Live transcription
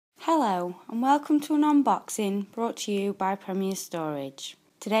Hello and welcome to an unboxing brought to you by Premier Storage.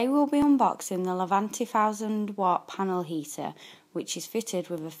 Today we'll be unboxing the Levante 1000 watt panel heater, which is fitted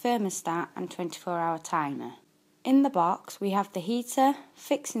with a thermostat and 24-hour timer. In the box we have the heater,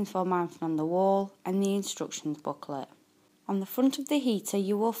 fixings for mounting on the wall and the instructions booklet. On the front of the heater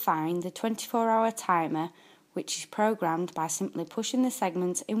you will find the 24-hour timer, which is programmed by simply pushing the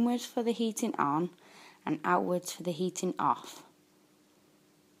segments inwards for the heating on and outwards for the heating off.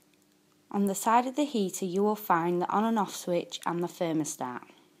 On the side of the heater you will find the on and off switch and the thermostat.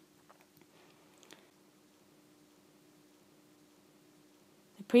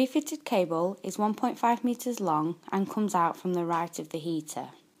 The pre-fitted cable is 1.5 meters long and comes out from the right of the heater.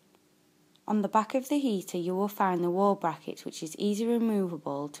 On the back of the heater you will find the wall bracket, which is easy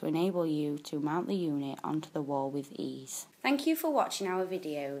removable to enable you to mount the unit onto the wall with ease. Thank you for watching our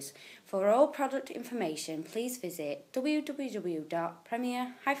videos. For all product information please visit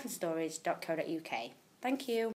www.premier-storage.co.uk. Thank you.